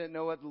because she didn't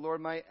know what the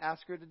Lord might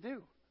ask her to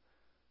do.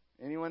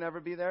 Anyone ever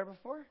be there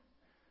before?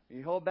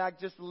 You hold back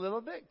just a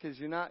little bit because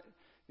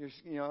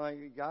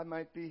like God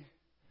might be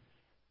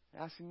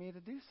asking me to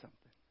do something.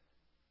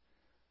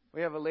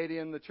 We have a lady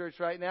in the church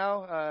right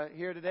now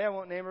here today. I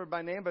won't name her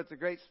by name, but it's a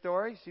great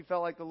story. She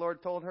felt like the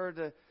Lord told her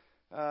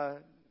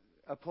to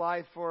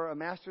apply for a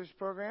master's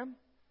program.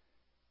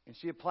 And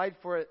she applied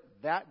for it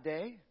that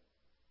day.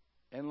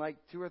 And like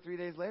 2 or 3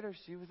 days later,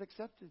 she was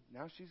accepted.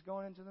 Now she's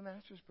going into the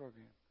master's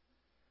program.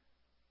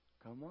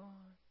 Come on.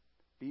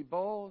 Be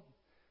bold.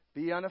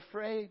 Be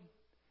unafraid.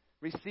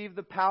 Receive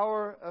the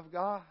power of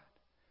God.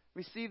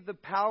 Receive the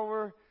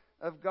power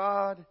of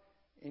God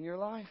in your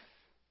life.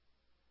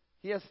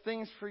 He has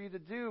things for you to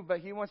do, but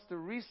He wants to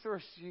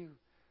resource you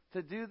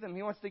to do them.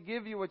 He wants to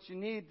give you what you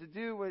need to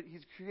do what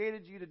He's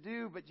created you to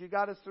do, but you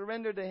got to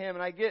surrender to Him.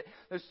 And I get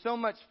there's so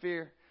much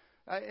fear.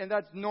 And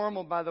that's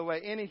normal, by the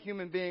way. Any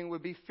human being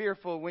would be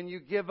fearful when you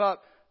give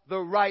up the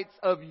rights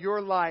of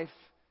your life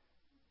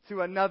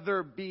to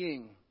another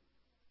being.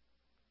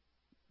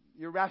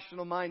 Your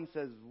rational mind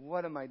says,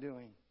 what am I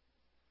doing?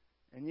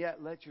 And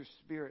yet let your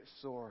spirit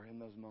soar in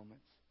those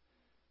moments.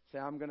 Say,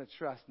 I'm going to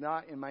trust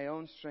not in my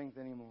own strength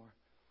anymore,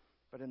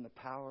 but in the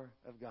power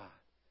of God.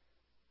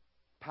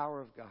 Power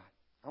of God.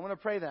 I want to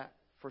pray that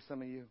for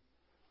some of you.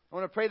 I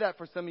want to pray that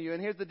for some of you.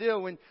 And here's the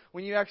deal. When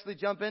you actually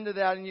jump into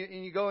that and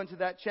you go into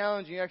that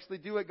challenge, and you actually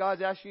do what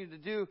God's asking you to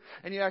do,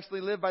 and you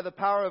actually live by the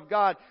power of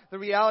God, the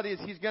reality is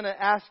He's going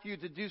to ask you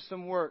to do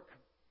some work.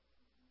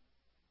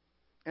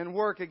 And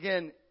work,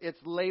 again, it's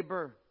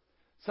labor.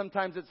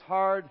 Sometimes it's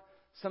hard.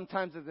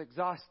 Sometimes it's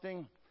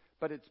exhausting.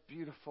 But it's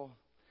beautiful.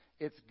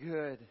 It's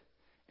good.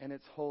 And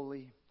it's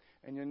holy.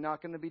 And you're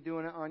not going to be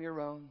doing it on your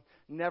own.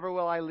 Never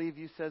will I leave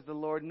you, says the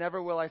Lord.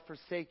 Never will I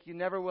forsake you.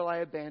 Never will I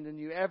abandon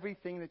you.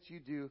 Everything that you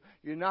do,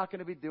 you're not going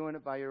to be doing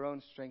it by your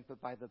own strength, but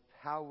by the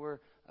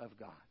power of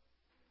God.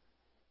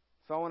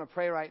 So I want to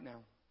pray right now.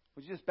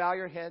 Would you just bow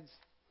your heads?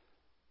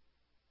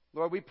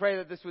 Lord, we pray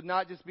that this would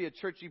not just be a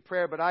churchy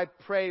prayer, but I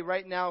pray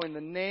right now in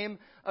the name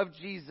of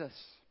Jesus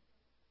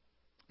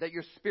that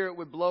your Spirit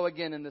would blow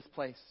again in this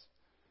place.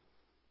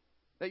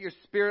 That your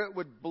Spirit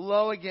would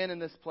blow again in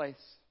this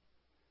place.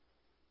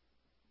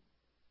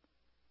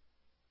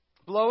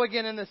 Blow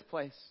again in this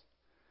place.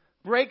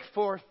 Break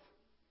forth.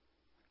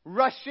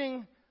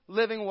 Rushing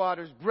living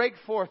waters. Break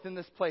forth in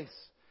this place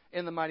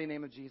in the mighty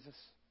name of Jesus.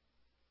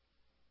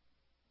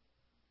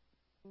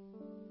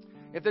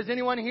 If there's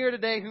anyone here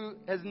today who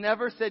has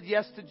never said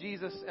yes to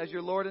Jesus as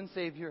your Lord and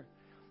Savior,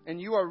 and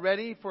you are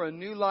ready for a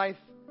new life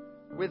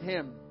with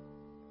Him,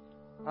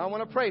 I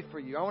want to pray for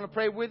you. I want to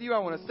pray with you. I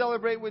want to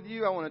celebrate with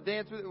you. I want to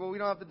dance with you. Well, we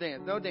don't have to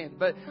dance. No dance.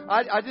 But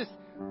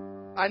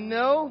I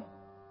know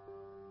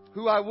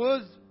who I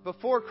was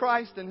before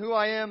Christ and who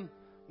I am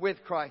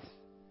with Christ.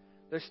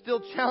 There's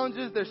still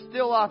challenges. There's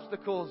still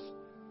obstacles.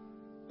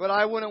 But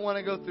I wouldn't want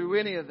to go through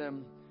any of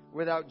them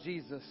without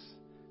Jesus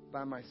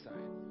by my side.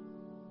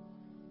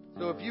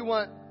 So if you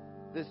want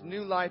this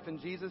new life in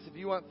Jesus, if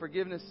you want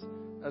forgiveness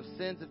of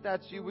sins, if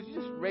that's you, would you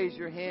just raise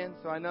your hand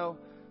so I know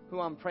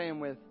who I'm praying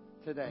with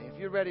today? If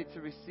you're ready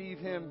to receive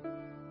Him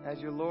as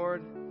your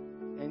Lord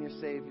and your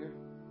Savior.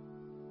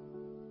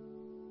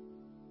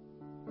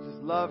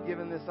 Just love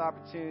giving this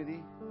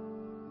opportunity.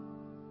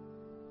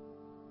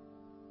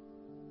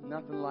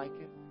 Nothing like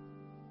it.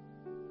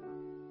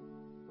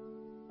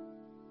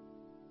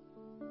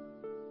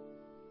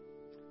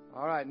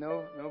 All right,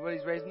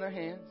 nobody's raising their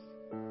hands.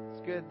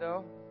 It's good,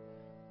 though.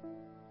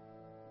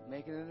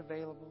 Making it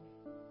available.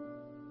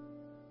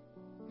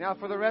 Now,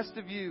 for the rest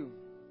of you,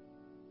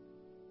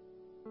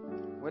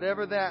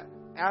 whatever that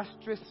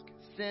asterisk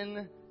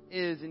sin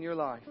is in your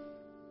life,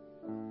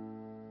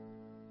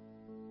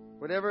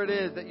 whatever it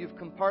is that you've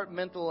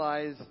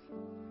compartmentalized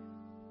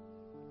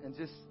and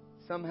just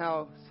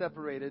somehow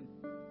separated,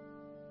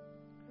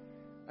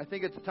 I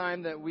think it's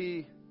time that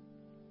we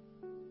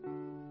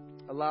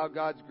allow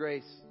God's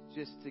grace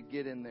just to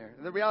get in there.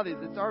 And the reality is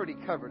it's already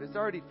covered. It's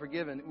already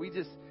forgiven. We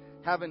just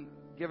haven't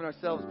given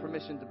ourselves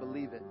permission to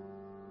believe it.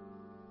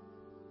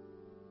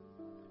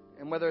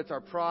 And whether it's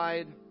our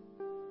pride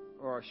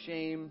or our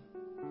shame,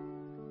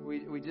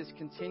 we just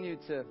continue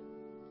to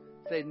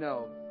say,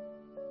 no,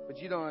 but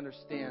you don't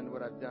understand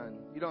what I've done.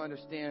 You don't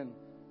understand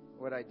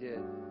what I did.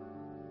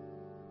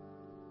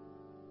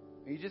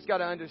 You just got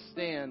to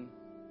understand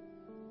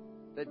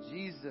that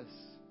Jesus,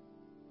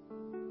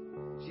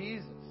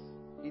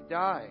 He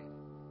died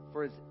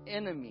for His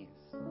enemies.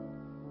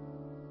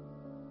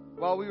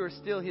 While we were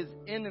still His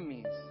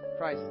enemies,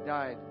 Christ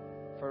died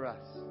for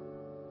us.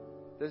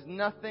 There's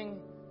nothing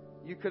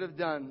you could have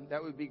done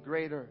that would be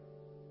greater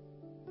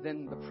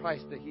than the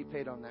price that He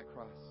paid on that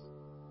cross.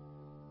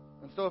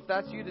 And so if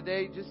that's you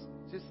today, just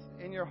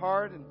in your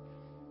heart and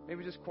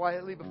maybe just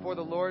quietly before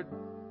the Lord,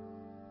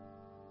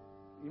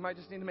 you might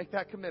just need to make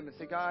that commitment.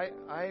 Say, God,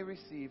 I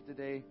receive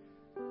today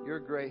your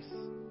grace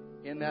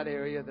in that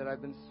area that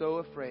I've been so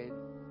afraid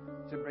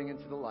to bring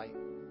into the light.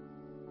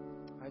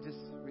 I just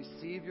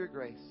receive your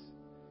grace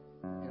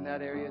in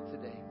that area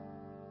today.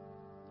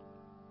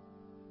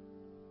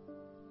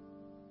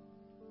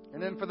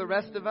 And then for the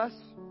rest of us,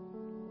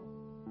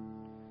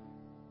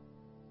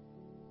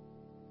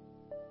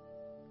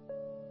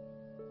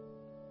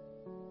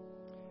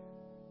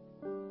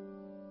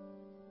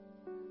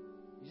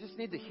 you just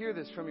need to hear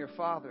this from your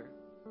Father,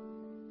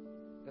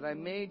 that I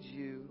made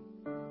you,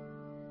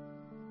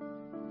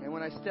 and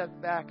when I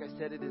stepped back, I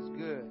said, it is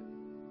good.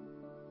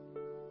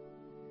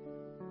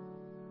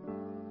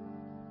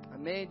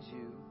 made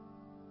you.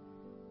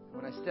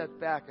 When I stepped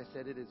back, I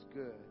said, it is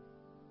good.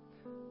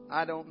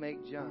 I don't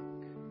make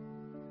junk.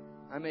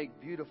 I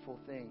make beautiful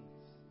things.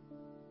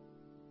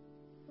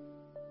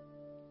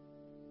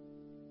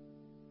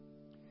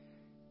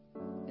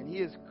 And He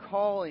is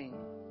calling.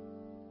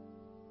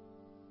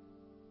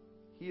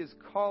 He is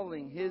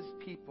calling His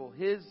people,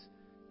 His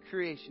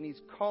creation.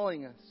 He's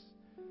calling us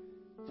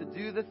to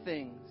do the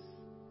things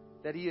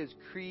that He has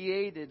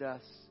created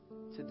us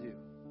to do.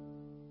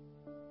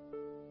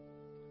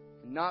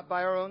 Not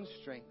by our own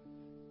strength.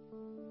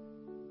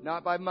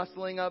 Not by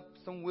muscling up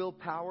some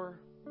willpower.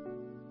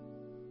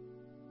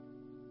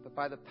 But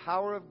by the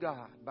power of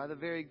God, by the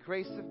very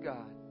grace of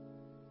God.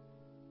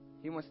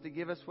 He wants to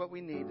give us what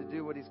we need to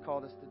do what He's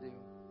called us to do.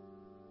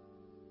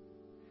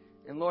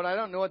 And Lord, I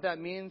don't know what that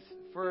means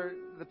for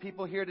the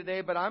people here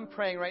today, but I'm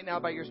praying right now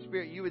by Your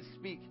Spirit you would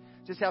speak.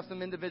 Just have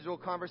some individual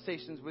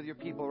conversations with Your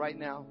people right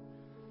now.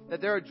 That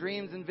there are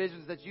dreams and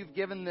visions that You've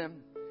given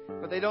them,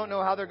 but they don't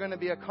know how they're going to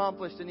be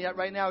accomplished. And yet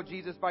right now,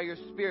 Jesus, by Your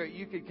Spirit,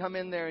 You could come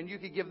in there and You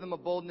could give them a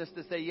boldness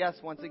to say yes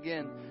once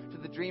again to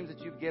the dreams that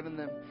You've given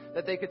them.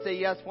 That they could say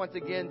yes once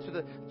again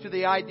to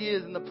the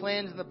ideas and the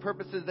plans and the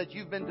purposes that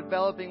You've been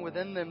developing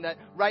within them. That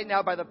right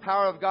now, by the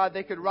power of God,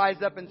 they could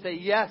rise up and say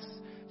yes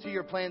to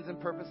Your plans and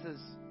purposes.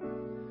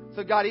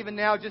 So God, even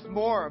now, just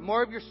more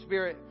of Your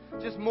Spirit.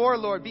 Just more,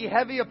 Lord. Be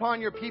heavy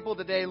upon Your people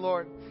today,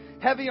 Lord.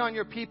 Heavy on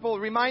Your people.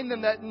 Remind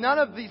them that none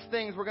of these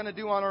things we're going to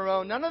do on our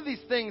own. None of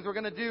these things we're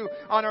going to do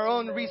on our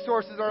own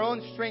resources, our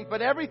own strength.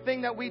 But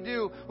everything that we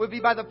do would be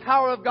by the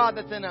power of God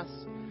that's in us.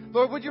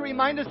 Lord, would You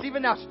remind us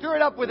even now? Stir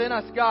it up within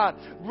us, God.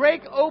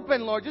 Break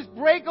open, Lord. Just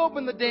break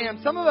open the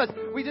dam. Some of us,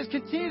 we just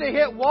continue to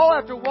hit wall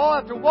after wall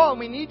after wall. And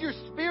we need Your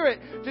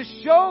Spirit to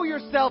show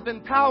Yourself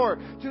in power.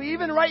 To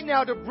even right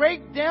now, to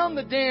break down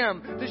the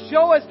dam. To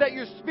show us that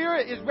Your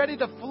Spirit is ready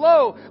to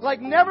flow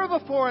like never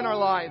before in our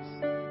lives.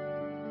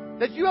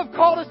 That You have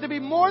called us to be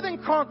more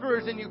than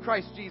conquerors in You,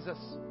 Christ Jesus.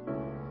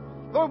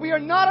 Lord, we are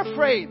not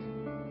afraid.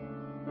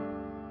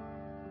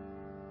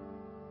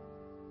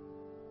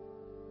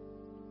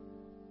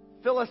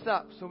 Fill us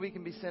up so we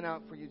can be sent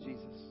out for You,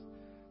 Jesus.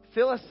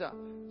 Fill us up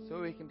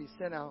so we can be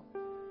sent out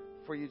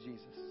for You,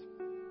 Jesus.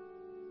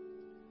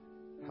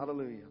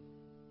 Hallelujah.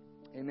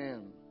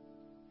 Amen.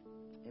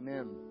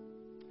 Amen.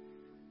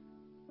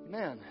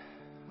 Amen.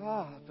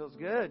 Ah, it feels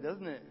good,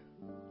 doesn't it?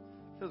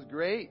 It feels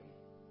great.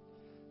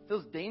 It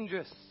feels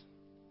dangerous.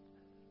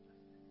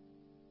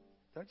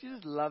 Don't you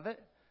just love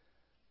it?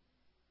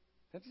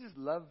 Don't you just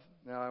love...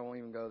 No, I won't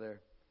even go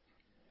there.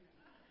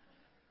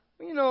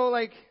 You know,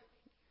 like...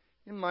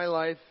 In my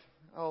life,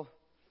 I'll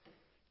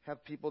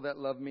have people that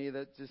love me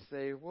that just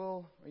say,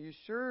 well, are you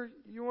sure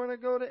you want to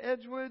go to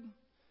Edgewood?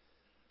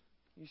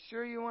 You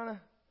sure you want to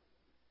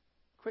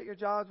quit your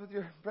jobs with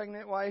your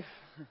pregnant wife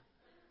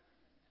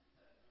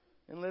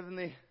and live in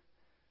the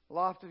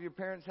loft of your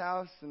parents'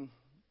 house and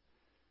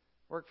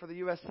work for the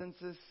U.S.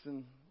 Census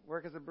and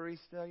work as a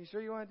barista? Are you sure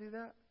you want to do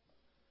that?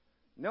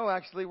 No,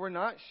 actually, we're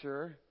not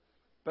sure,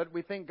 but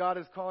we think God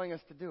is calling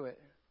us to do it.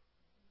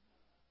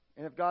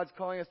 And if God's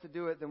calling us to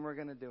do it, then we're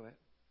going to do it.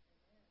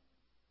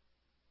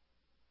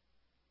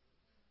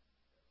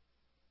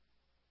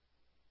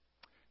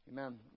 Amen.